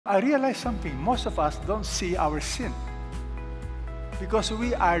I realized something. Most of us don't see our sin because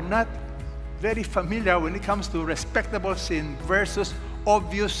we are not very familiar when it comes to respectable sin versus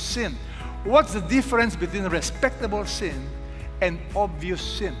obvious sin. What's the difference between respectable sin and obvious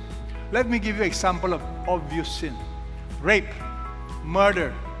sin? Let me give you an example of obvious sin. Rape,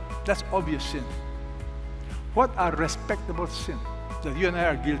 murder, that's obvious sin. What are respectable sins that you and I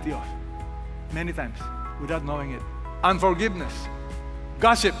are guilty of? Many times, without knowing it. Unforgiveness,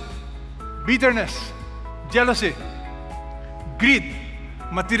 gossip, bitterness, jealousy, greed,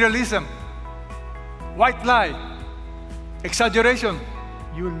 materialism, white lie, exaggeration.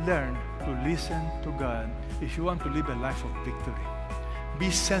 You learn to listen to God if you want to live a life of victory.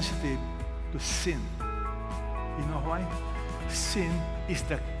 Be sensitive to sin. You know why? Sin is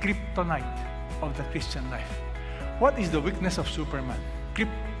the kryptonite of the Christian life. What is the weakness of Superman?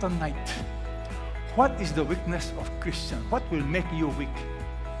 Kryptonite. What is the weakness of Christian? What will make you weak?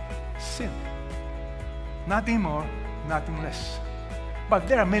 Sin. Nothing more, nothing less. But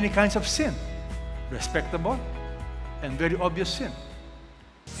there are many kinds of sin. Respectable and very obvious sin.